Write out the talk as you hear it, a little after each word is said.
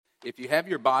If you have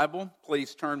your Bible,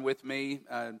 please turn with me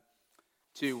we're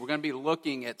going to be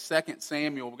looking at 2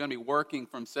 Samuel. We're going to be working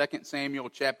from 2 Samuel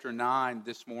chapter 9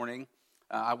 this morning.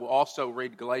 I will also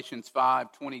read Galatians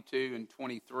 5, 22 and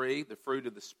 23, the fruit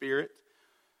of the Spirit.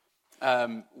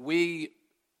 We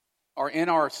are in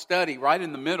our study, right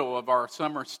in the middle of our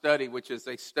summer study, which is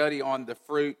a study on the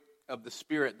fruit of the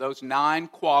Spirit. Those 9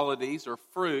 qualities or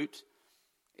fruit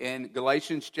in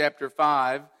Galatians chapter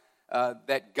 5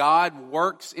 that God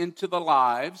works into the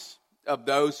lives of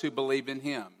those who believe in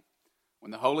Him.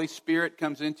 When the Holy Spirit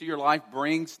comes into your life,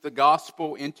 brings the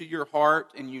gospel into your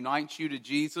heart and unites you to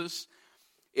Jesus,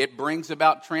 it brings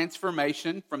about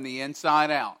transformation from the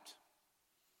inside out.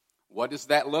 What does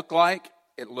that look like?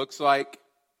 It looks like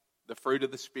the fruit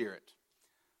of the Spirit.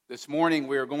 This morning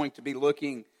we are going to be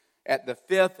looking at the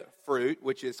 5th fruit,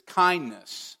 which is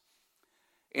kindness.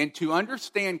 And to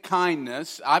understand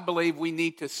kindness, I believe we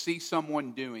need to see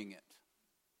someone doing it.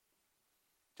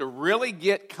 To really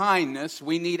get kindness,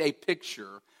 we need a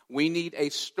picture. We need a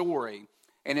story.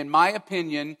 And in my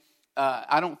opinion,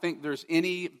 I don't think there's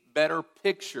any better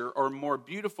picture or more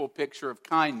beautiful picture of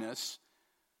kindness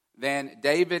than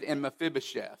David and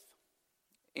Mephibosheth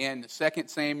in 2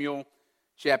 Samuel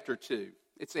chapter 2.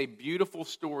 It's a beautiful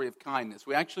story of kindness.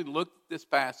 We actually looked at this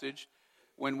passage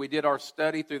when we did our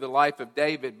study through the life of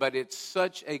David, but it's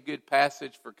such a good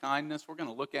passage for kindness. We're going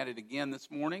to look at it again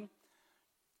this morning,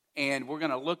 and we're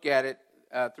going to look at it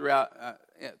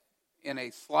in a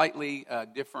slightly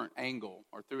different angle,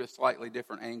 or through a slightly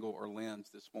different angle or lens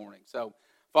this morning. So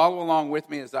follow along with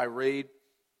me as I read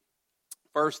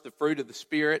first the fruit of the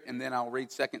Spirit, and then I'll read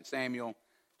 2 Samuel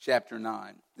chapter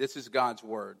 9. This is God's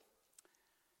Word.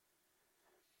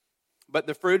 But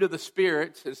the fruit of the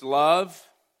Spirit is love,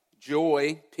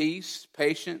 joy, peace,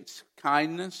 patience,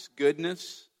 kindness,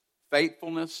 goodness,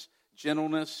 faithfulness,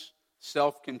 gentleness,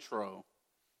 self-control.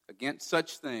 Against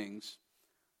such things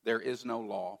there is no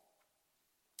law.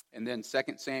 And then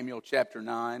 2 Samuel chapter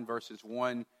 9, verses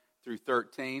 1 through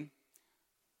 13.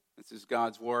 This is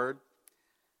God's Word.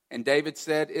 And David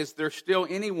said, "Is there still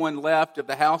anyone left of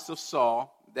the house of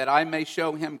Saul, that I may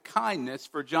show him kindness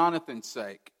for Jonathan's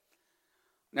sake?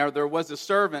 Now there was a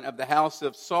servant of the house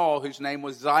of Saul whose name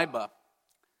was Ziba.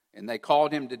 And they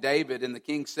called him to David, and the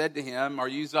king said to him, 'Are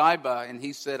you Ziba?' And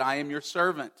he said, 'I am your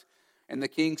servant.' And the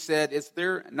king said, 'Is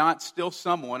there not still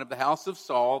someone of the house of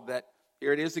Saul that,'"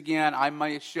 here it is again, "'I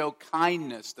may show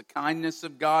kindness, the kindness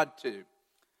of God to?'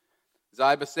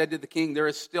 Ziba said to the king, 'There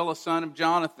is still a son of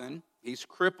Jonathan. He's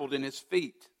crippled in his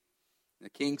feet.' And the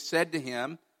king said to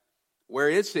him, 'Where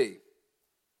is he?'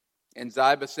 And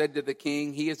Ziba said to the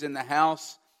king, 'He is in the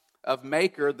house of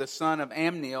Machir, the son of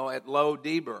Ammiel, at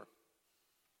Lo-debar.'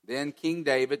 Then King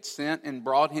David sent and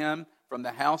brought him from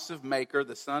the house of Machir,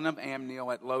 the son of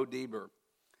Ammiel, at Lo-debar.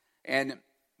 And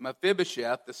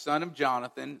Mephibosheth, the son of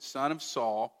Jonathan, son of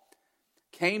Saul,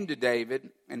 came to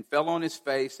David and fell on his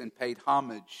face and paid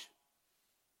homage.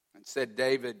 And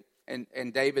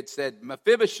David said,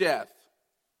 'Mephibosheth.'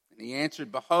 And he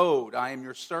answered, 'Behold, I am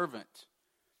your servant.'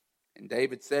 And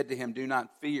David said to him, 'Do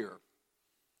not fear,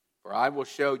 for I will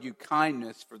show you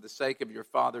kindness for the sake of your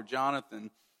father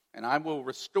Jonathan, and I will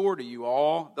restore to you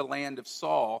all the land of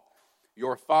Saul,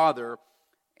 your father,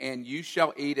 and you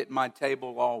shall eat at my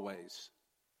table always.'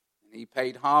 And he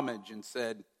paid homage and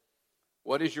said,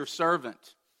 'What is your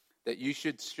servant, that you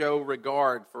should show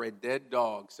regard for a dead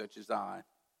dog such as I?'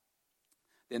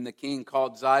 Then the king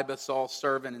called Ziba, Saul's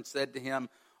servant, and said to him,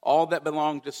 'All that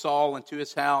belonged to Saul and to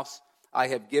his house I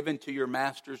have given to your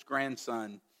master's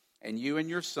grandson, and you and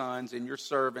your sons and your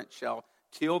servant shall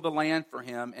till the land for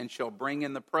him, and shall bring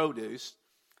in the produce,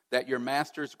 that your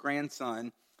master's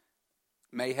grandson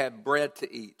may have bread to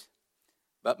eat.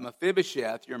 But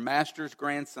Mephibosheth, your master's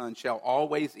grandson, shall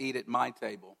always eat at my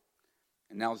table.'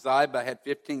 And now Ziba had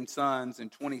 15 sons and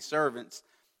 20 servants.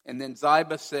 And then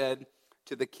Ziba said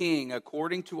to the king,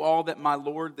 'According to all that my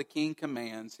lord the king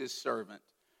commands his servant,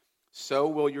 so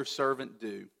will your servant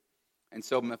do.' And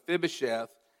so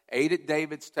Mephibosheth ate at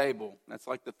David's table." That's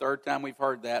like the third time we've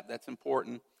heard that. That's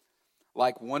important.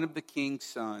 "Like one of the king's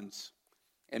sons.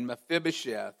 And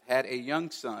Mephibosheth had a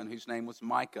young son whose name was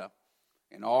Micah.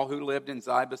 And all who lived in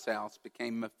Ziba's house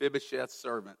became Mephibosheth's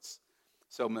servants.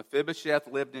 So Mephibosheth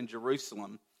lived in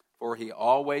Jerusalem, for he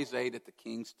always ate at the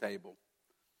king's table.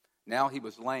 Now he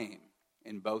was lame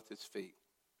in both his feet."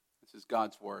 This is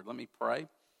God's Word. Let me pray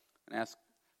and ask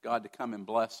God to come and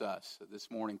bless us this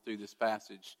morning through this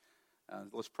passage.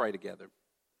 Let's pray together.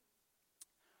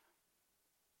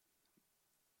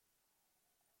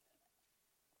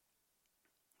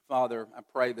 Father, I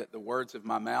pray that the words of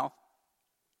my mouth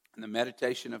and the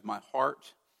meditation of my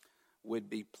heart would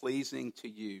be pleasing to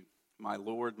you, my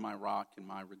Lord, my rock, and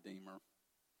my Redeemer.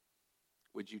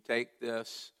 Would you take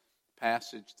this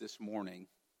passage this morning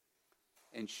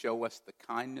and show us the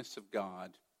kindness of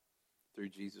God through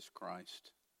Jesus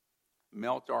Christ?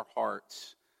 Melt our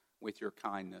hearts with your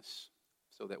kindness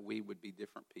so that we would be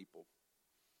different people.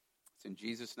 It's in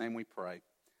Jesus' name we pray.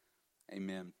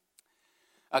 Amen.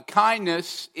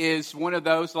 Kindness is one of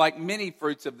those, like many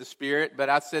fruits of the Spirit, but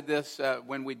I said this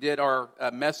when we did our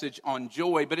message on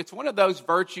joy, but it's one of those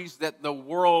virtues that the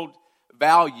world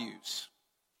values.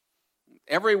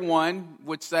 Everyone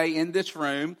would say in this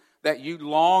room that you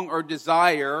long or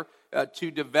desire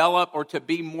to develop or to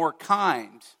be more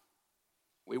kind.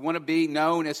 We want to be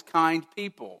known as kind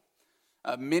people.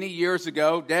 Many years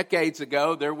ago, decades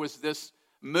ago, there was this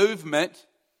movement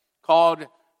called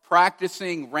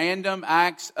practicing random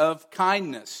acts of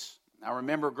kindness. I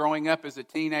remember growing up as a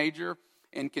teenager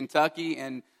in Kentucky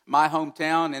in my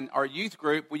hometown, and our youth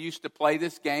group, we used to play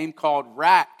this game called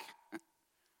RAC,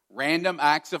 Random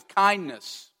Acts of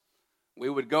Kindness. We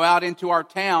would go out into our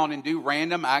town and do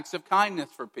random acts of kindness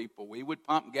for people. We would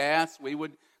pump gas, we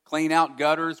would clean out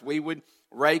gutters, we would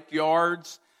rake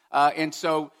yards, and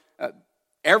so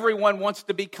everyone wants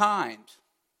to be kind.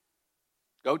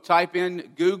 Go type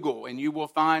in Google and you will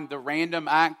find the Random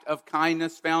Act of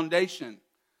Kindness Foundation.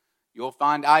 You'll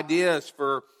find ideas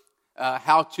for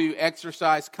how to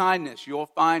exercise kindness. You'll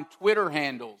find Twitter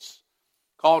handles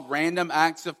called Random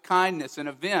Acts of Kindness and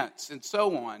events and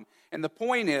so on. And the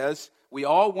point is, we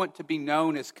all want to be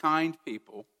known as kind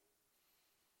people.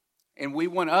 And we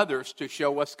want others to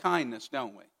show us kindness,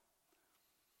 don't we?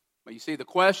 But you see, the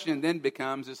question then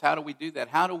becomes is how do we do that?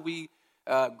 How do we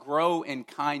grow in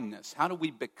kindness? How do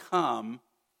we become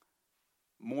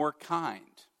more kind?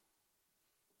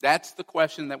 That's the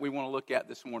question that we want to look at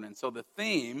this morning. So the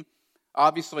theme,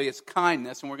 obviously, is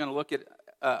kindness, and we're going to look at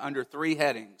under three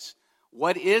headings.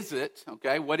 What is it?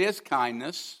 Okay, what is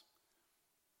kindness?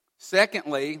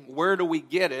 Secondly, where do we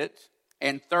get it?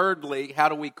 And thirdly, how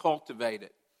do we cultivate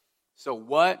it? So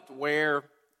what, where,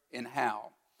 and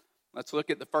how? Let's look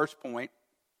at the first point.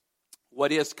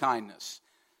 What is kindness?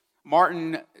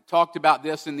 Martin talked about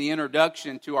this in the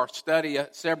introduction to our study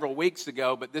several weeks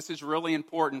ago, but this is really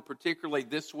important, particularly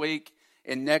this week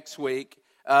and next week.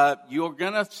 You're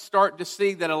going to start to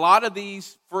see that a lot of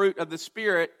these fruit of the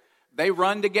Spirit, they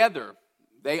run together.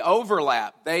 They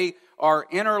overlap. They are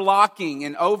interlocking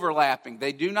and overlapping.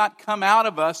 They do not come out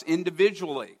of us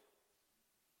individually.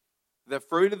 The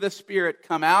fruit of the Spirit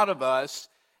come out of us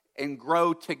and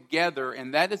grow together,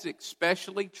 and that is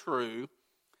especially true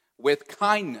with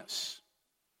kindness.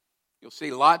 You'll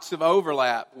see lots of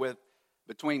overlap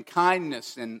between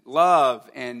kindness and love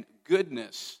and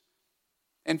goodness.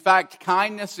 In fact,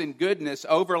 kindness and goodness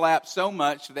overlap so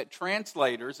much that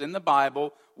translators in the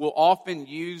Bible will often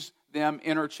use them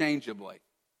interchangeably.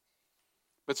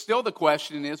 But still the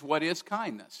question is, what is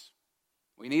kindness?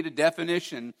 We need a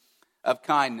definition of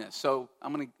kindness. So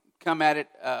I'm going to come at it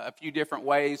a few different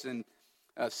ways and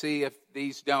see if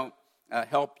these don't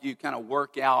help you kind of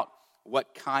work out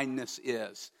what kindness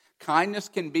is. Kindness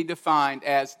can be defined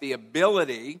as the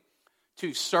ability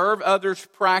to serve others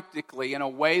practically in a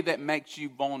way that makes you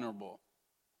vulnerable.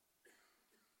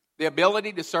 The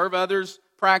ability to serve others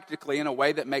practically in a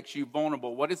way that makes you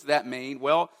vulnerable. What does that mean?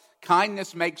 Well,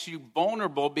 kindness makes you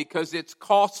vulnerable because it's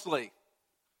costly.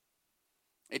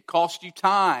 It costs you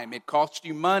time. It costs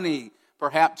you money,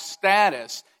 perhaps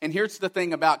status. And here's the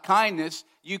thing about kindness.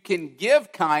 You can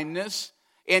give kindness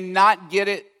and not get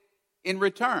it in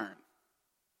return.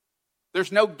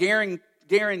 There's no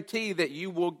guarantee that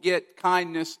you will get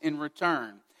kindness in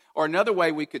return. Or another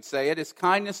way we could say it is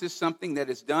kindness is something that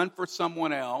is done for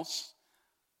someone else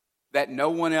that no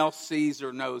one else sees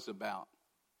or knows about.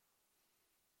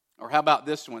 Or how about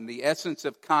this one? The essence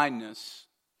of kindness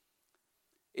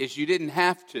is you didn't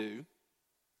have to,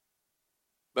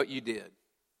 but you did.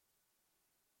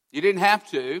 You didn't have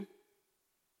to,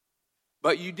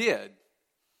 but you did.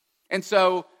 And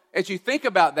so, as you think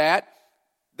about that,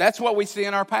 that's what we see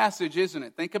in our passage, isn't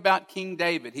it? Think about King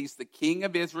David. He's the king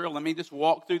of Israel. Let me just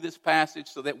walk through this passage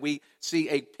so that we see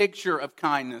a picture of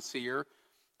kindness here.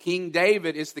 King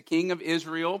David is the king of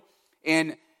Israel,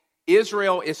 and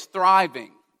Israel is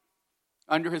thriving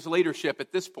under his leadership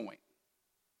at this point.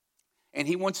 And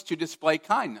he wants to display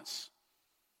kindness.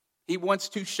 He wants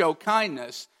to show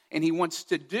kindness, and he wants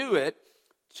to do it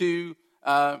to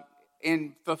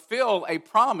and fulfill a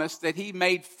promise that he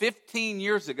made 15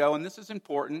 years ago, and this is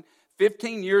important,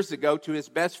 15 years ago to his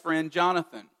best friend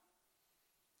Jonathan.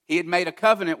 He had made a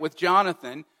covenant with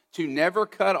Jonathan to never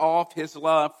cut off his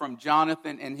love from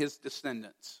Jonathan and his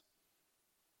descendants.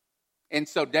 And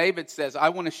so David says, I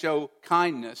want to show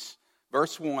kindness,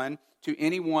 verse 1, to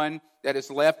anyone that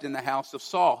is left in the house of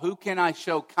Saul. Who can I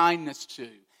show kindness to?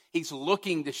 He's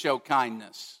looking to show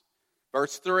kindness.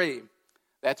 Verse 3,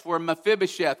 that's where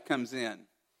Mephibosheth comes in.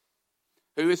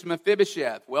 Who is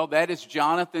Mephibosheth? Well, that is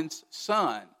Jonathan's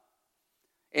son.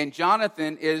 And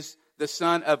Jonathan is the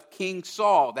son of King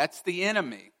Saul. That's the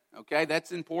enemy. Okay,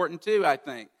 that's important too, I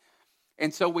think.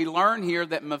 And so we learn here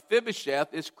that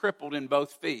Mephibosheth is crippled in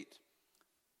both feet.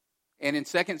 And in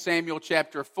 2 Samuel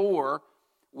chapter 4,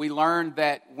 we learn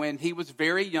that when he was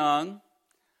very young,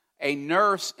 a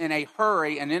nurse in a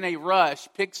hurry and in a rush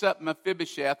picks up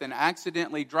Mephibosheth and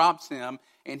accidentally drops him,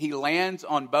 and he lands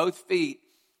on both feet,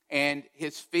 and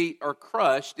his feet are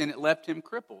crushed, and it left him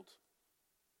crippled.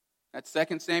 That's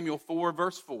 2 Samuel 4,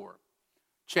 verse 4.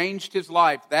 Changed his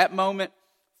life. That moment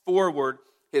forward,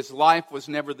 his life was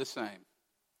never the same.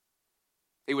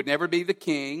 He would never be the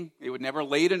king. He would never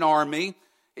lead an army.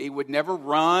 He would never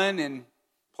run and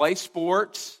play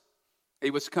sports.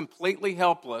 He was completely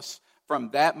helpless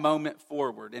from that moment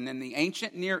forward. And in the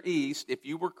ancient Near East, if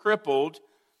you were crippled,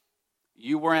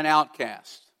 you were an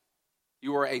outcast.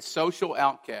 You were a social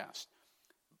outcast.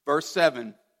 Verse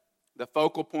 7, the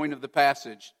focal point of the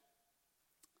passage.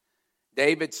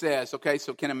 David says, okay,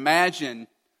 so can imagine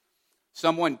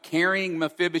someone carrying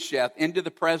Mephibosheth into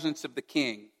the presence of the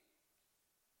king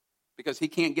because he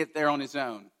can't get there on his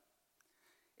own.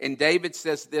 And David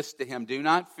says this to him, do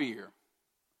not fear,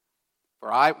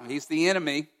 for he's the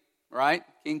enemy, right?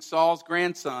 King Saul's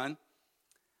grandson.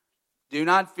 Do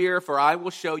not fear, for I will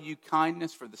show you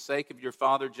kindness for the sake of your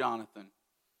father Jonathan.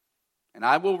 And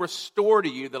I will restore to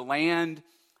you the land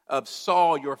of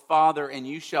Saul your father, and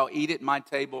you shall eat at my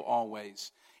table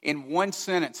always. In one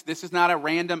sentence, this is not a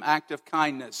random act of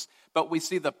kindness, but we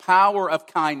see the power of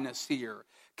kindness here.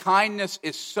 Kindness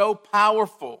is so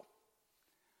powerful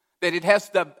that it has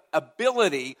the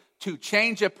ability to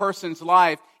change a person's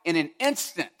life in an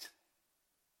instant.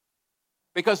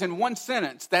 Because in one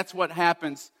sentence, that's what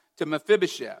happens to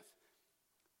Mephibosheth.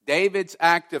 David's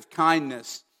act of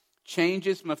kindness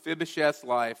changes Mephibosheth's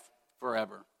life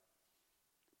forever.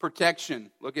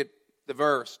 Protection. Look at the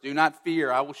verse. Do not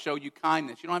fear. I will show you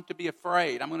kindness. You don't have to be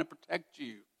afraid. I'm going to protect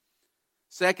you.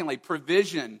 Secondly,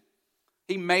 provision.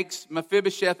 He makes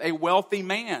Mephibosheth a wealthy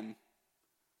man.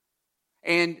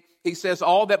 And he says,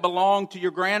 all that belonged to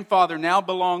your grandfather now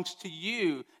belongs to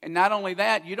you. And not only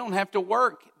that, you don't have to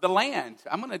work the land.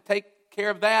 I'm going to take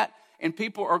care of that. And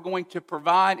people are going to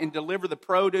provide and deliver the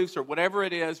produce or whatever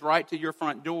it is right to your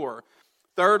front door.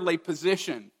 Thirdly,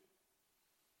 position.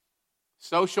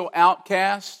 Social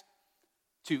outcast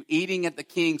to eating at the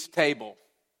king's table.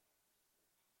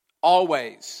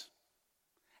 Always.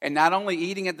 And not only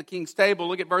eating at the king's table,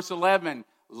 look at verse 11.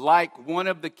 Like one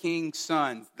of the king's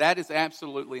sons. That is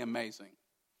absolutely amazing.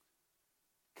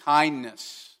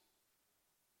 Kindness.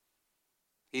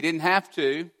 He didn't have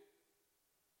to,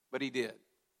 but he did.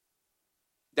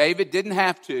 David didn't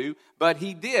have to, but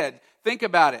he did. Think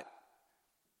about it.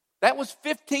 That was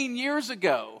 15 years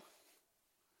ago.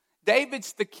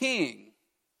 David's the king.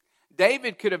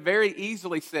 David could have very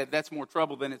easily said, that's more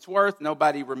trouble than it's worth.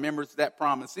 Nobody remembers that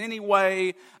promise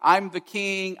anyway. I'm the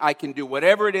king. I can do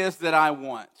whatever it is that I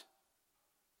want.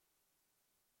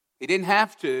 He didn't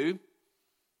have to,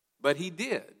 but he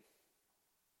did.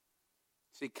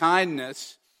 See,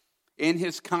 kindness, in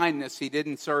his kindness, he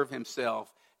didn't serve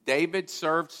himself. David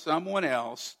served someone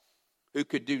else who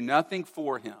could do nothing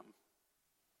for him.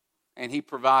 And he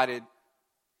provided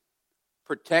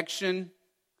protection,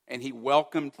 and he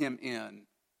welcomed him in.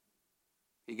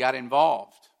 He got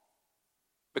involved.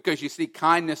 Because you see,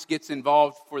 kindness gets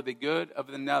involved for the good of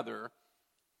another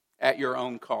at your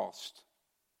own cost.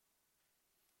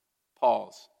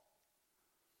 Pause.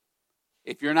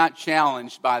 If you're not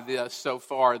challenged by this so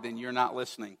far, then you're not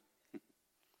listening.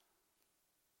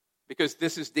 Because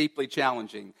this is deeply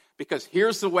challenging. Because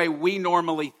here's the way we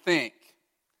normally think.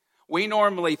 We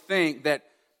normally think that,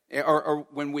 or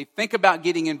when we think about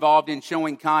getting involved in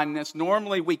showing kindness,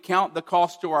 normally we count the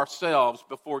cost to ourselves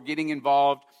before getting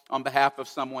involved on behalf of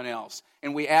someone else.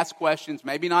 And we ask questions,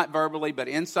 maybe not verbally, but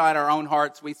inside our own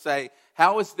hearts we say,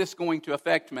 how is this going to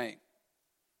affect me?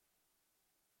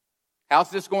 How's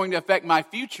this going to affect my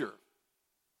future?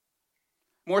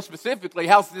 More specifically,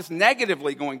 how's this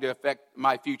negatively going to affect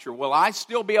my future? Will I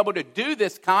still be able to do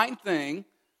this kind thing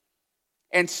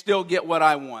and still get what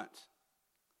I want?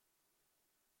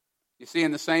 You see,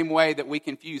 in the same way that we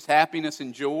confuse happiness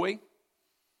and joy,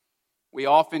 we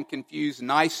often confuse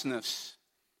niceness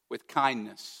with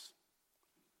kindness.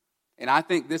 And I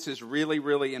think this is really,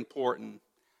 really important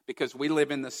because we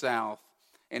live in the South.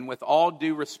 And with all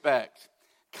due respect,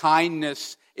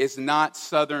 kindness is not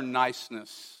Southern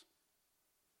niceness.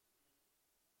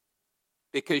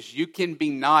 Because you can be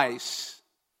nice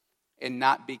and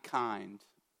not be kind.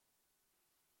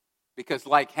 Because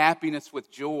like happiness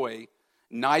with joy,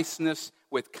 niceness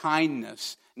with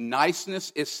kindness,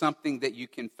 niceness is something that you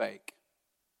can fake.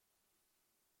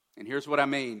 And here's what I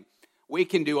mean. We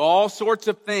can do all sorts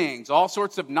of things, all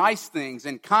sorts of nice things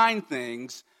and kind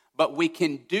things, but we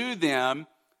can do them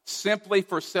simply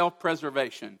for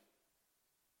self-preservation.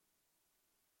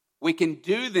 We can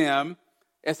do them,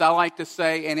 as I like to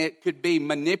say, and it could be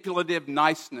manipulative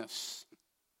niceness.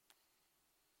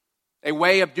 A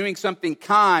way of doing something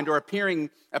kind or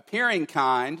appearing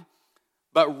kind,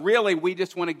 but really we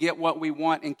just want to get what we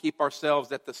want and keep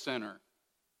ourselves at the center.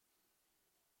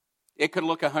 It could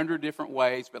look 100 different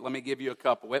ways, but let me give you a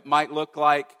couple. It might look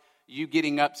like you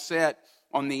getting upset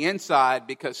on the inside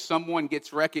because someone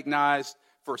gets recognized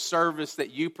for service that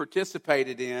you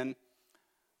participated in,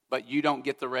 but you don't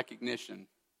get the recognition,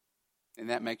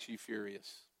 and that makes you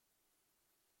furious.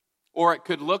 Or it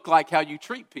could look like how you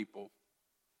treat people.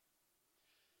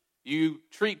 You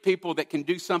treat people that can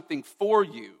do something for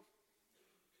you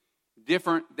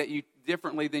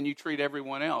differently than you treat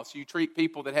everyone else. You treat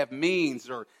people that have means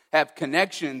or have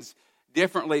connections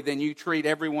differently than you treat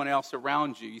everyone else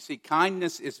around you. You see,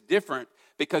 kindness is different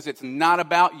because it's not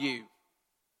about you.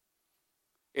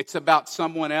 It's about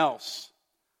someone else.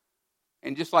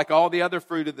 And just like all the other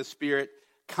fruit of the Spirit,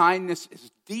 kindness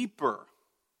is deeper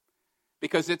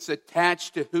because it's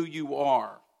attached to who you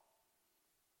are.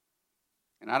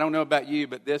 And I don't know about you,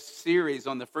 but this series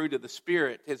on the fruit of the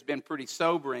Spirit has been pretty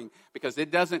sobering because it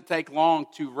doesn't take long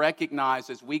to recognize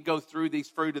as we go through these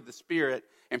fruit of the Spirit,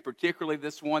 and particularly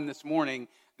this one this morning,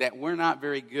 that we're not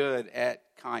very good at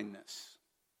kindness.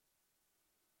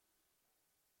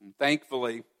 And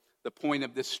thankfully, the point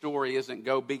of this story isn't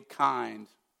go be kind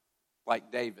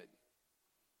like David,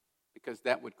 because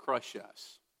that would crush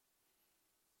us.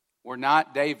 We're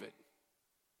not David.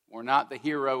 We're not the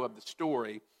hero of the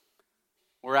story.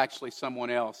 We're actually someone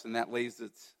else, and that leads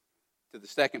us to the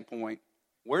second point.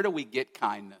 Where do we get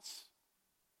kindness?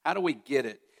 How do we get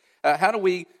it? How do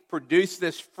we produce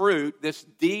this fruit, this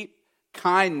deep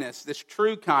kindness, this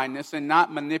true kindness, and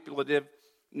not manipulative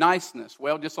niceness?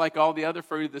 Well, just like all the other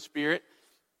fruit of the Spirit,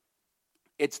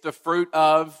 it's the fruit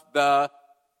of the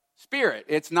Spirit.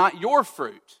 It's not your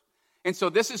fruit. And so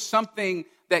this is something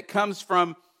that comes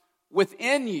from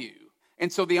within you.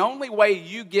 And so the only way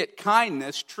you get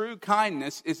kindness, true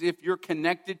kindness, is if you're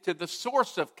connected to the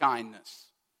source of kindness,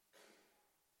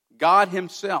 God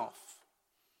Himself.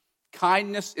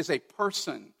 Kindness is a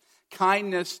person.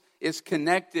 Kindness is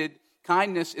connected.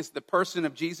 Kindness is the person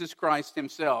of Jesus Christ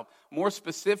Himself. More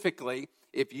specifically,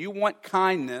 if you want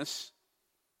kindness,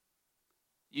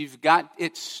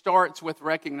 it starts with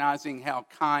recognizing how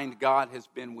kind God has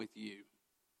been with you.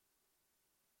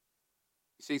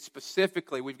 See,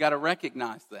 specifically, we've got to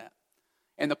recognize that.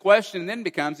 And the question then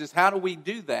becomes is how do we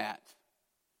do that?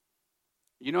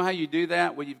 You know how you do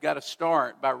that? Well, you've got to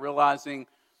start by realizing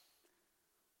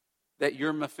that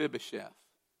you're Mephibosheth.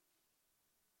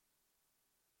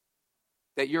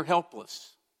 That you're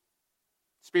helpless,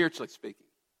 spiritually speaking.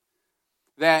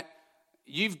 That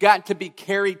you've got to be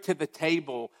carried to the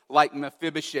table like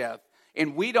Mephibosheth.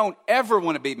 And we don't ever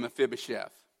want to be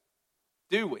Mephibosheth,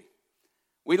 do we?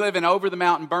 We live in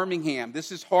over-the-mountain Birmingham.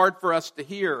 This is hard for us to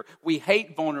hear. We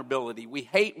hate vulnerability. We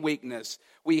hate weakness.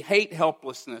 We hate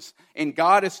helplessness. And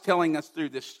God is telling us through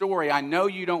this story, I know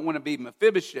you don't want to be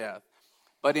Mephibosheth,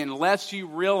 but unless you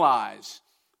realize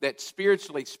that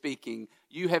spiritually speaking,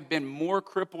 you have been more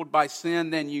crippled by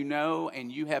sin than you know,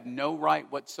 and you have no right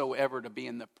whatsoever to be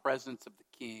in the presence of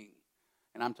the King.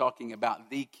 And I'm talking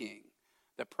about the King,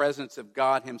 the presence of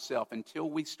God Himself. Until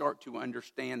we start to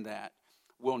understand that,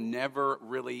 we'll never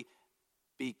really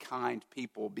be kind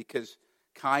people, because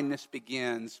kindness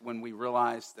begins when we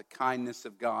realize the kindness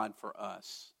of God for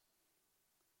us.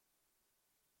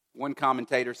 One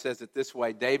commentator says it this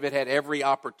way: David had every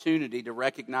opportunity to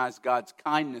recognize God's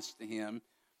kindness to him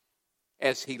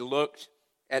as he looked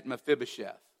at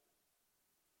Mephibosheth.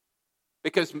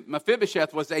 Because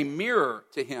Mephibosheth was a mirror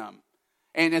to him.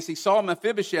 And as he saw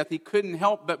Mephibosheth, he couldn't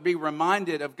help but be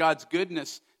reminded of God's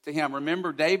goodness to him.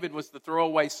 Remember, David was the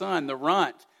throwaway son, the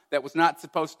runt that was not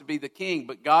supposed to be the king.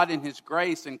 But God in His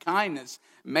grace and kindness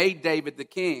made David the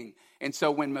king. And so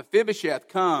when Mephibosheth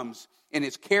comes and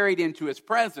is carried into His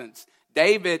presence,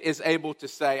 David is able to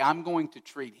say, I'm going to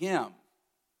treat him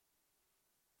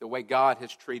the way God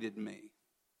has treated me.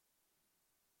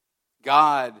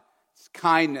 God's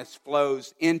kindness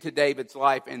flows into David's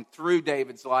life and through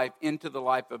David's life into the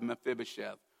life of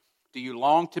Mephibosheth. Do you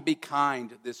long to be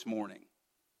kind this morning?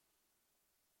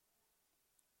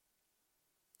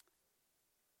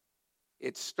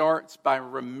 It starts by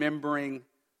remembering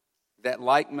that,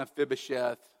 like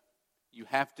Mephibosheth, you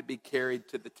have to be carried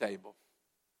to the table.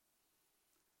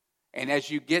 And as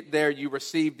you get there, you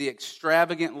receive the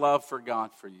extravagant love for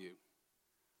God for you.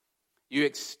 You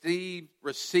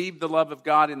receive the love of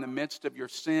God in the midst of your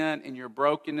sin and your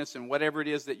brokenness and whatever it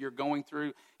is that you're going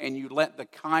through, and you let the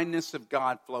kindness of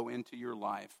God flow into your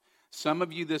life. Some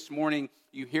of you this morning,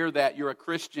 you hear that, you're a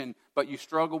Christian, but you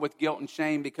struggle with guilt and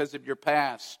shame because of your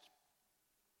past.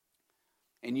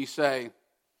 And you say,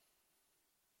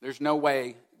 there's no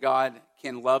way God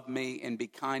can love me and be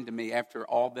kind to me after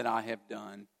all that I have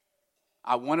done.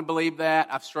 I want to believe that.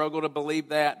 I've struggled to believe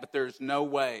that, but there's no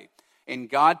way. And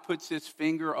God puts his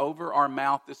finger over our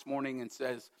mouth this morning and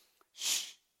says,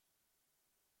 shh.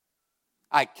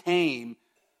 I came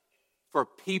for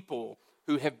people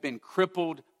who have been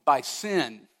crippled by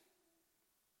sin.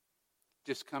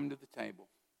 Just come to the table.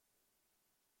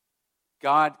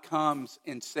 God comes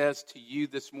and says to you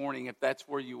this morning, if that's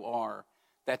where you are,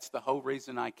 that's the whole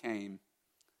reason I came.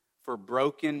 For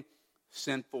broken,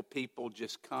 sinful people,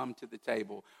 just come to the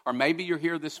table. Or maybe you're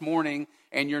here this morning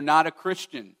and you're not a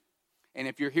Christian. And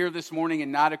if you're here this morning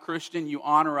and not a Christian, you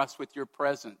honor us with your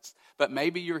presence. But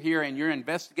maybe you're here and you're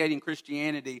investigating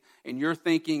Christianity and you're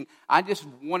thinking, I just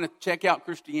want to check out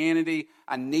Christianity.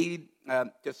 I need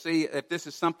to see if this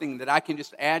is something that I can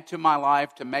just add to my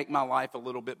life to make my life a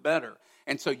little bit better.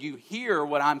 And so you hear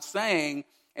what I'm saying,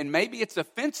 and maybe it's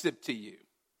offensive to you.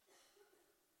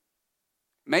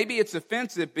 Maybe it's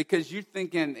offensive because you're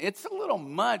thinking, it's a little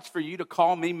much for you to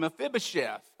call me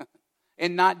Mephibosheth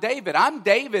and not David. I'm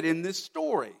David in this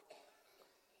story.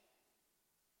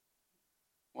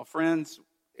 Well, friends,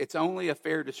 it's only a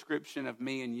fair description of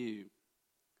me and you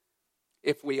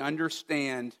if we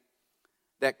understand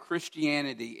that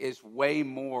Christianity is way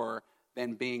more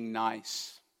than being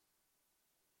nice.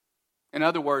 In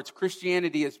other words,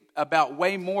 Christianity is about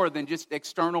way more than just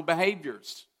external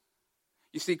behaviors.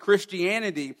 You see,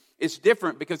 Christianity is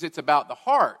different because it's about the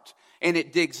heart. And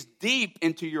it digs deep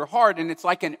into your heart, and it's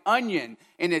like an onion.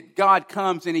 And God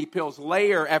comes and he peels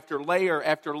layer after layer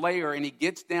after layer, and he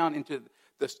gets down into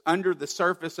under the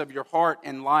surface of your heart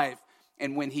and life.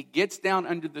 And when he gets down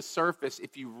under the surface,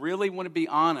 if you really want to be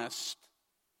honest,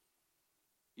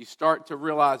 you start to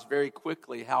realize very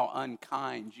quickly how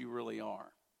unkind you really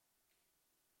are.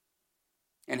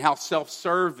 And how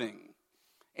self-serving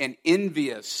and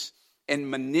envious and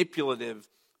manipulative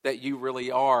that you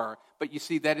really are. But you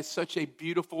see, that is such a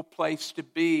beautiful place to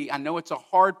be. I know it's a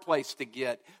hard place to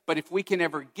get, but if we can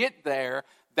ever get there,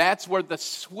 that's where the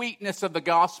sweetness of the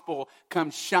gospel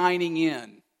comes shining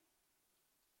in.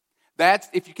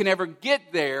 If you can ever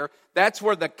get there, that's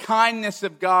where the kindness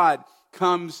of God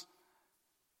comes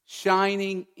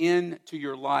shining into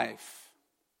your life.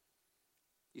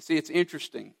 You see, it's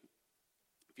interesting.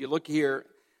 If you look here,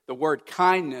 the word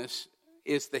kindness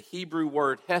is the Hebrew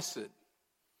word hesed,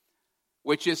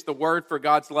 which is the word for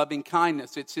God's loving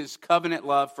kindness. It's his covenant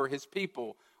love for his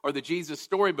people. Or the Jesus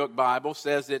Storybook Bible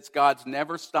says it's God's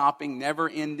never stopping, never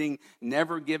ending,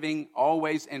 never giving,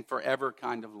 always and forever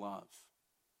kind of love.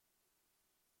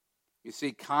 You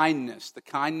see, kindness, the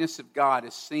kindness of God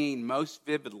is seen most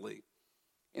vividly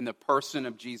in the person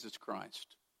of Jesus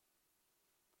Christ.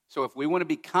 So if we want to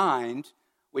be kind,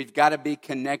 we've got to be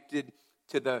connected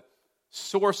to the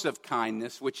source of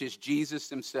kindness, which is Jesus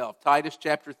himself. Titus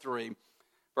chapter 3,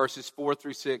 verses 4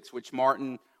 through 6, which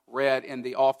Martin read in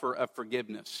the offer of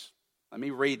forgiveness. Let me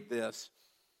read this,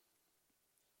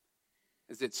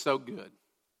 as it's so good.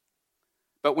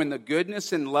 But when the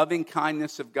goodness and loving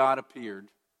kindness of God appeared,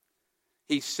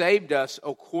 he saved us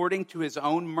according to his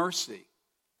own mercy,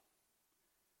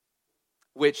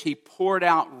 which he poured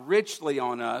out richly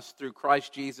on us through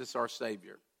Christ Jesus our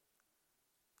Savior.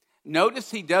 Notice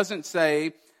he doesn't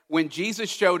say, when Jesus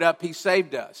showed up, he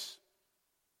saved us.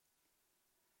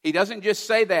 He doesn't just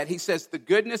say that. He says the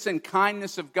goodness and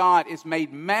kindness of God is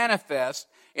made manifest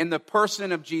in the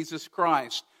person of Jesus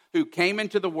Christ, who came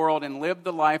into the world and lived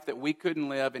the life that we couldn't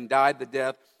live and died the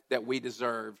death that we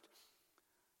deserved.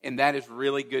 And that is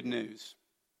really good news.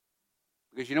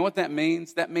 Because you know what that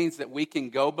means? That means that we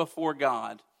can go before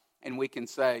God and we can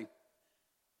say,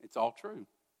 it's all true.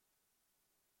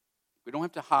 We don't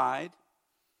have to hide.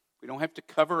 We don't have to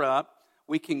cover up.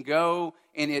 We can go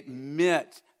and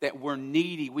admit that we're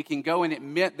needy. We can go and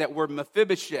admit that we're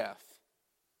Mephibosheth.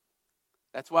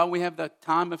 That's why we have the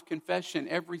time of confession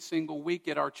every single week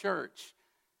at our church.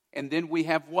 And then we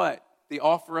have what? The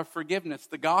offer of forgiveness,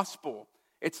 the gospel.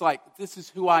 It's like, this is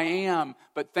who I am,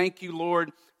 but thank you,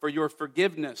 Lord, for your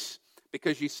forgiveness.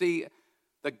 Because you see,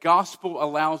 the gospel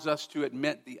allows us to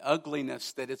admit the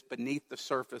ugliness that is beneath the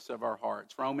surface of our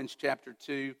hearts. Romans chapter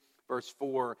 2, verse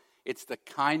 4, it's the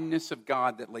kindness of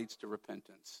God that leads to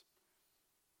repentance.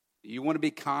 Do you want to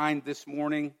be kind this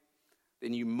morning?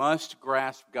 Then you must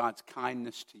grasp God's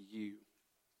kindness to you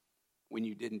when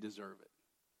you didn't deserve it.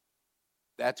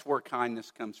 That's where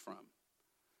kindness comes from.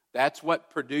 That's what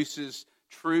produces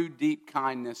true, deep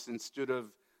kindness instead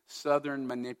of southern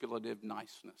manipulative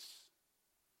niceness.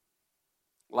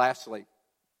 Lastly,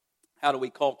 how do we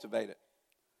cultivate it?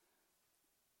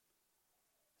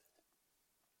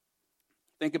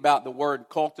 Think about the word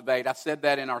cultivate. I said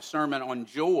that in our sermon on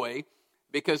joy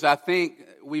because I think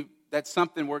that's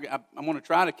something I'm going to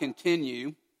try to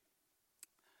continue.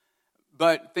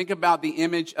 But think about the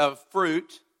image of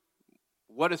fruit.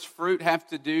 What does fruit have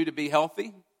to do to be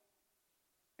healthy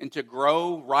and to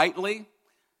grow rightly?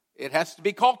 It has to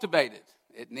be cultivated.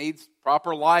 It needs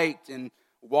proper light and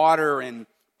water and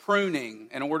pruning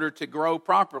in order to grow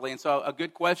properly. And so a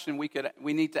good question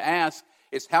we need to ask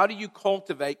is, how do you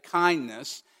cultivate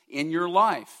kindness in your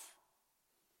life?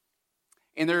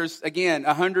 And there's, again,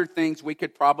 100 things we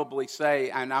could probably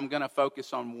say, and I'm going to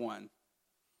focus on one.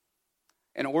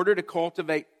 In order to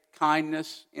cultivate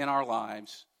kindness in our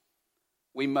lives,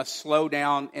 we must slow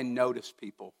down and notice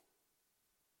people.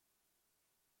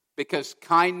 Because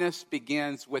kindness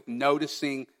begins with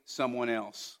noticing someone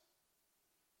else.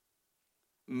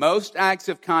 Most acts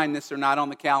of kindness are not on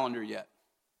the calendar yet.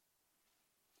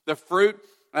 The fruit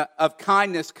of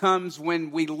kindness comes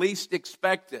when we least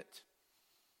expect it.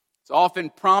 It's often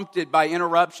prompted by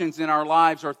interruptions in our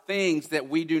lives or things that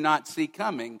we do not see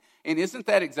coming. And isn't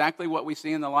that exactly what we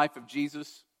see in the life of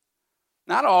Jesus?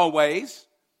 Not always,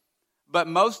 but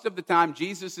most of the time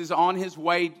Jesus is on his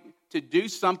way to do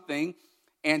something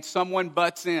and someone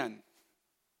butts in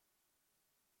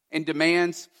and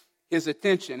demands his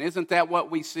attention. Isn't that what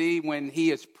we see when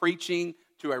he is preaching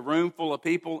to a room full of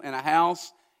people in a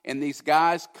house and these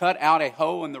guys cut out a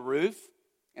hole in the roof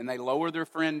and they lower their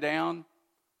friend down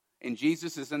and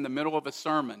Jesus is in the middle of a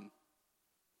sermon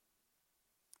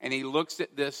and he looks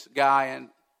at this guy and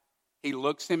he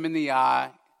looks him in the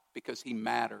eye because he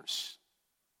matters.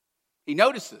 He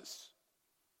notices.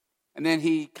 And then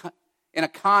he, in a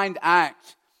kind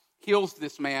act, heals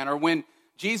this man. Or when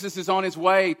Jesus is on his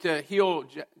way to heal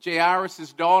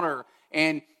Jairus' daughter,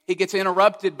 and he gets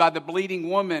interrupted by the bleeding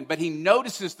woman, but he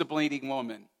notices the bleeding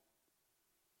woman.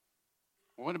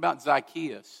 What about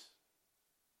Zacchaeus?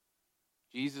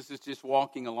 Jesus is just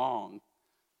walking along,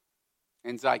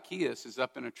 and Zacchaeus is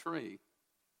up in a tree,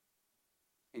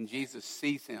 and Jesus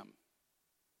sees him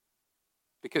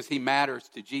because he matters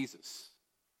to Jesus.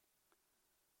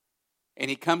 And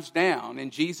he comes down,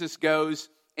 and Jesus goes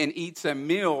and eats a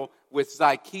meal with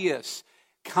Zacchaeus.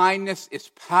 Kindness is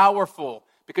powerful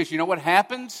because you know what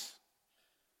happens?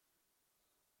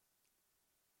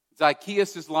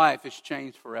 Zacchaeus' life is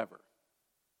changed forever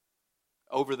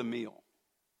over the meal.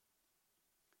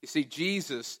 You see,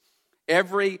 Jesus,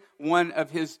 every one of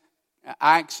his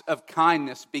acts of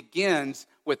kindness begins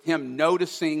with him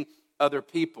noticing other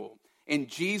people. And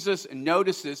Jesus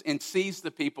notices and sees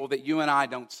the people that you and I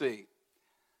don't see.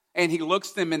 And he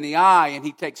looks them in the eye and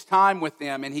he takes time with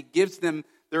them and he gives them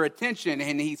their attention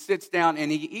and he sits down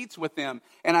and he eats with them.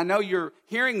 And I know you're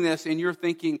hearing this and you're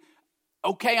thinking,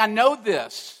 okay, I know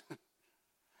this.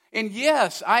 And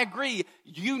yes, I agree.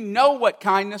 You know what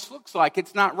kindness looks like.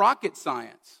 It's not rocket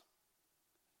science.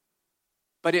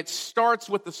 But it starts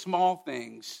with the small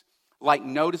things, like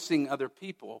noticing other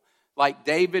people, like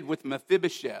David with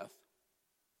Mephibosheth.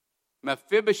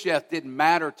 Mephibosheth didn't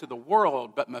matter to the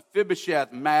world, but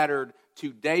Mephibosheth mattered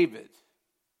to David.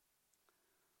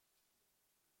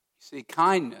 You see,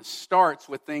 kindness starts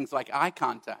with things like eye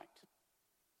contact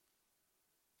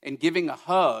and giving a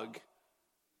hug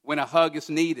when a hug is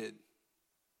needed.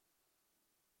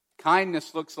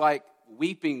 Kindness looks like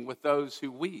weeping with those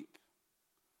who weep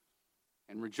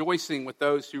and rejoicing with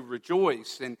those who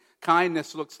rejoice. And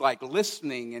kindness looks like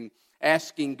listening and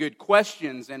asking good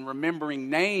questions and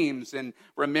remembering names and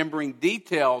remembering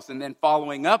details and then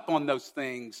following up on those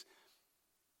things.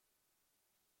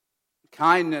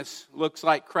 Kindness looks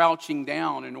like crouching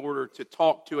down in order to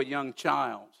talk to a young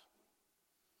child.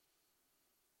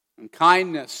 And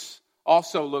kindness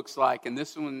also looks like, and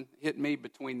this one hit me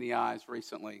between the eyes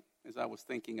recently as I was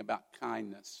thinking about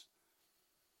kindness.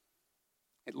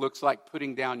 It looks like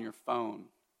putting down your phone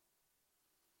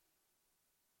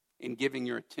and giving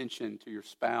your attention to your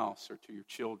spouse or to your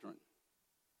children.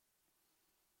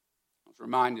 I was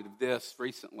reminded of this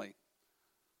recently.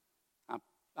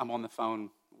 I'm on the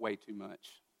phone way too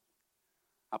much.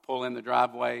 I pull in the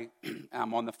driveway,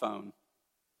 I'm on the phone.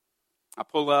 I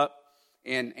pull up,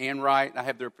 and Ann Wright, I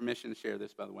have their permission to share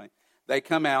this, by the way. They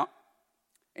come out.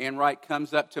 Ann Wright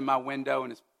comes up to my window,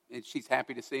 and she's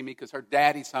happy to see me because her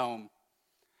daddy's home.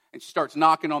 And she starts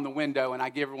knocking on the window, and I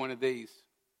give her one of these.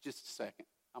 Just a second.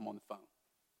 I'm on the phone.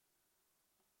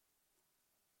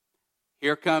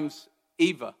 Here comes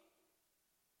Eva.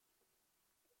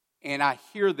 And I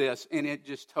hear this, and it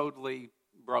just totally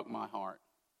broke my heart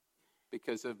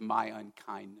because of my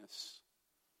unkindness.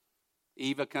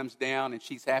 Eva comes down, and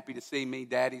she's happy to see me.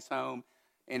 Daddy's home.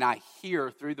 And I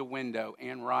hear through the window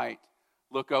Ann Wright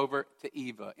look over to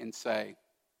Eva and say,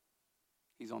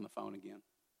 he's on the phone again.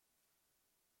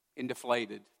 And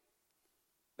deflated.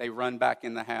 They run back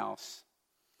in the house,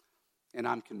 and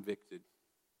I'm convicted.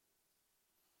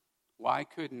 Why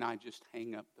couldn't I just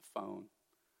hang up the phone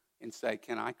and say,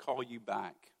 can I call you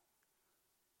back?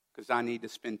 Because I need to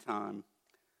spend time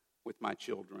with my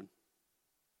children.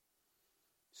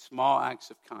 Small acts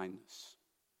of kindness,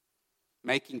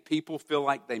 making people feel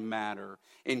like they matter,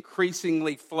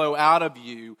 increasingly flow out of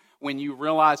you when you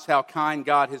realize how kind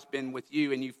God has been with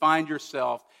you, and you find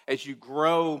yourself, as you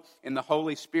grow in the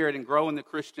Holy Spirit and grow in the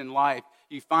Christian life,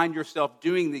 you find yourself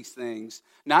doing these things,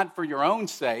 not for your own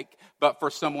sake, but for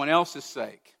someone else's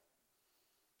sake.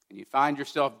 And you find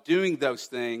yourself doing those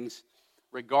things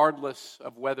regardless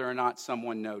of whether or not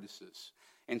someone notices.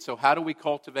 And so how do we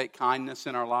cultivate kindness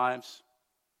in our lives?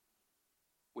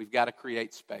 We've got to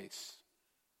create space.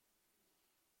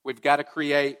 We've got to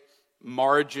create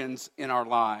margins in our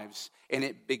lives. And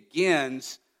it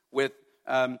begins with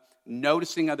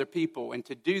noticing other people. And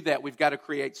to do that, we've got to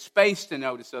create space to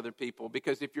notice other people.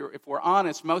 Because if we're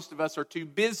honest, most of us are too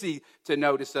busy to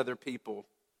notice other people.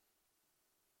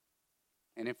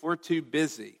 And if we're too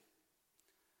busy,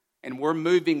 and we're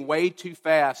moving way too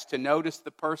fast to notice the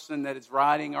person that is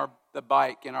riding the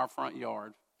bike in our front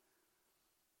yard,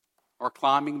 or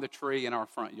climbing the tree in our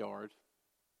front yard,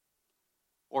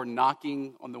 or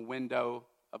knocking on the window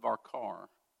of our car,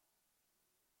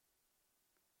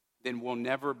 then we'll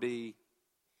never be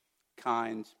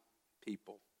kind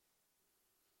people.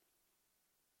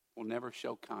 We'll never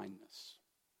show kindness.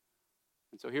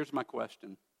 And so here's my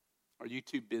question. Are you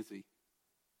too busy?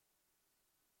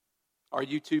 Are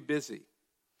you too busy?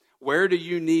 Where do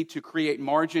you need to create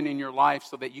margin in your life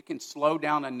so that you can slow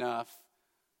down enough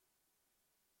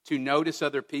to notice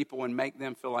other people and make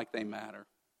them feel like they matter?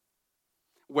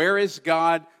 Where is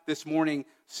God this morning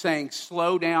saying,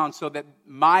 slow down so that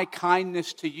my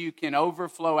kindness to you can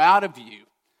overflow out of you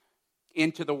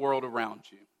into the world around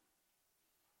you?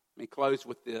 Let me close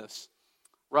with this.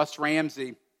 Russ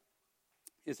Ramsey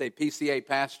is a PCA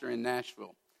pastor in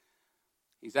Nashville.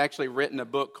 He's actually written a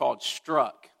book called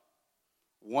Struck,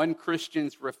 One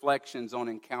Christian's Reflections on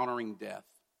Encountering Death.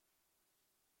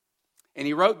 And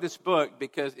he wrote this book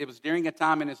because it was during a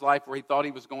time in his life where he thought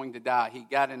he was going to die. He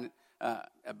got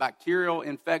a bacterial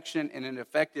infection, and it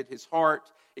affected his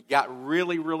heart. It got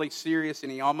really, really serious,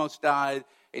 and he almost died,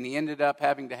 and he ended up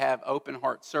having to have open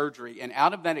heart surgery. And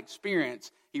out of that experience,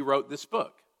 he wrote this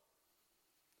book.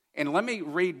 And let me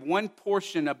read one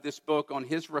portion of this book on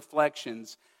his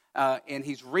reflections. And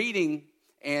he's reading,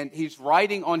 and he's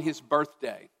writing on his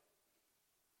birthday.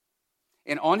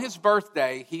 And on his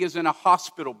birthday, he is in a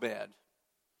hospital bed,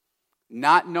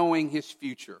 not knowing his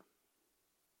future.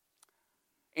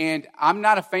 And I'm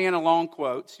not a fan of long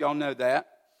quotes. Y'all know that.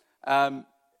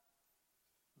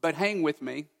 But hang with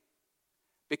me,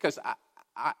 because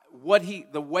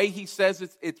the way he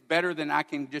says it's better than I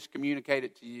can just communicate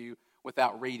it to you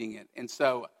without reading it. And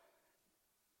so,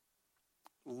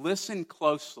 listen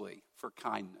closely for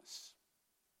kindness.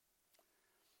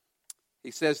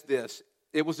 He says this: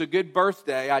 it was a good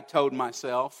birthday, I told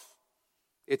myself.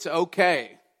 It's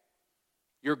okay.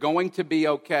 You're going to be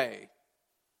okay.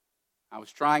 I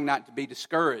was trying not to be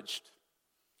discouraged.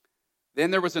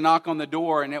 Then there was a knock on the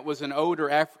door, and it was an older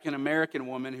African-American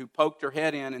woman who poked her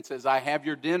head in and says, I have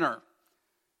your dinner.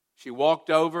 She walked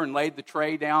over and laid the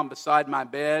tray down beside my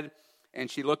bed,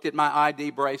 and she looked at my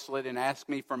ID bracelet and asked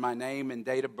me for my name and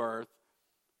date of birth.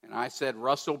 And I said,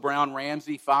 Russell Brown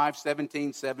Ramsey,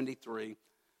 5/17/73.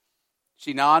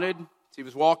 She nodded. She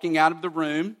was walking out of the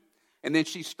room. And then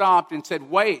she stopped and said,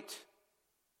 wait,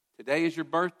 today is your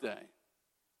birthday.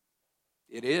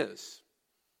 It is.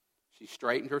 She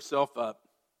straightened herself up,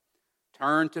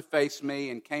 turned to face me,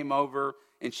 and came over,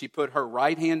 and she put her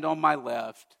right hand on my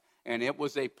left, and it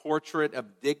was a portrait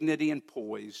of dignity and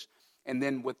poise. And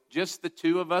then with just the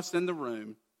two of us in the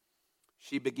room,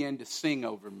 she began to sing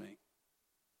over me.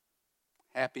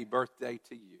 Happy birthday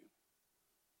to you.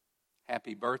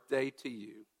 Happy birthday to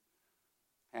you.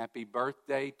 Happy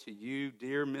birthday to you,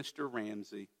 dear Mr.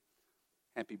 Ramsey.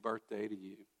 Happy birthday to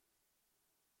you.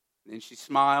 And then she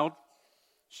smiled.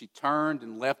 She turned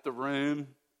and left the room,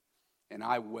 and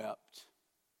I wept.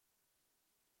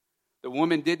 The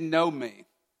woman didn't know me,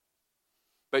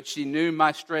 but she knew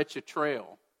my stretch of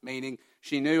trail, meaning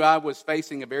she knew I was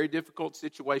facing a very difficult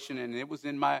situation, and it was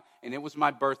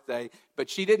my birthday. But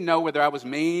she didn't know whether I was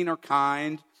mean or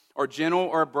kind or gentle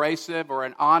or abrasive or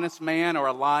an honest man or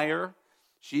a liar.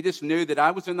 She just knew that I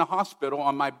was in the hospital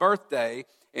on my birthday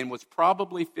and was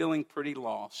probably feeling pretty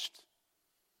lost.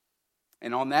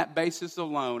 And on that basis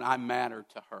alone, I mattered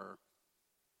to her.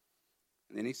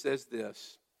 And then he says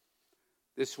this.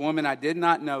 This woman I did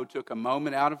not know took a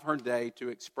moment out of her day to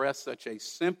express such a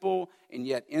simple and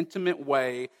yet intimate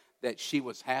way that she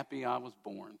was happy I was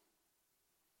born.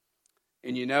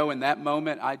 And you know, in that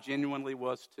moment, I genuinely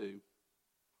was too.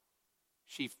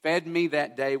 She fed me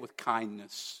that day with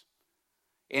kindness,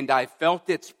 and I felt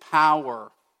its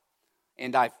power,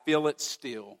 and I feel it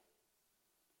still.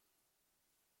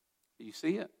 Do you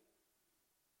see it?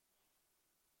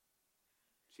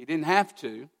 She didn't have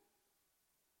to,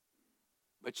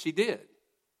 but she did.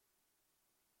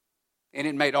 And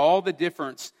it made all the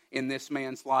difference in this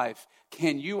man's life.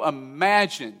 Can you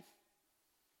imagine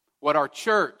what our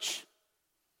church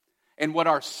and what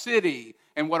our city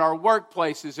and what our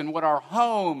workplaces and what our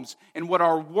homes and what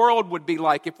our world would be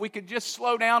like if we could just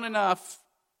slow down enough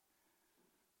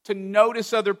to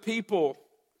notice other people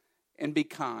and be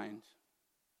kind?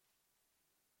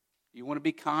 You want to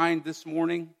be kind this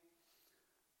morning?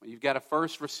 Well, you've got to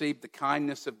first receive the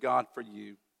kindness of God for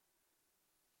you.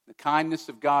 The kindness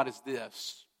of God is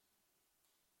this.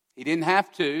 He didn't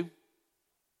have to,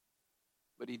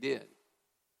 but He did.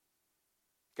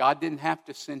 God didn't have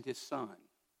to send His Son,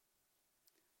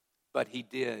 but He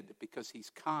did because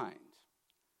He's kind.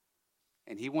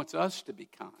 And He wants us to be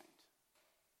kind.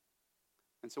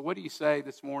 And so what do you say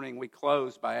this morning? We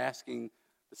close by asking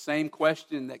the same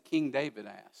question that King David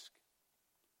asked.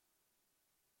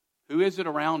 Who is it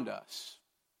around us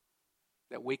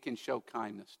that we can show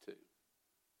kindness to?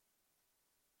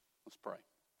 Let's pray.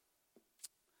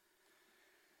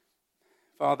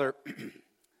 Father,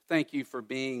 thank you for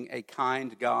being a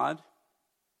kind God.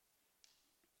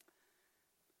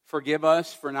 Forgive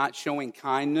us for not showing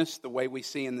kindness the way we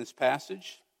see in this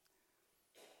passage.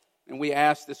 And we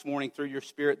ask this morning through your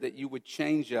Spirit that you would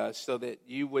change us so that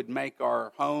you would make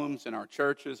our homes and our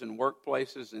churches and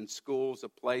workplaces and schools a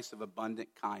place of abundant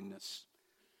kindness.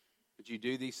 Would you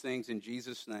do these things in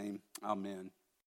Jesus' name? Amen.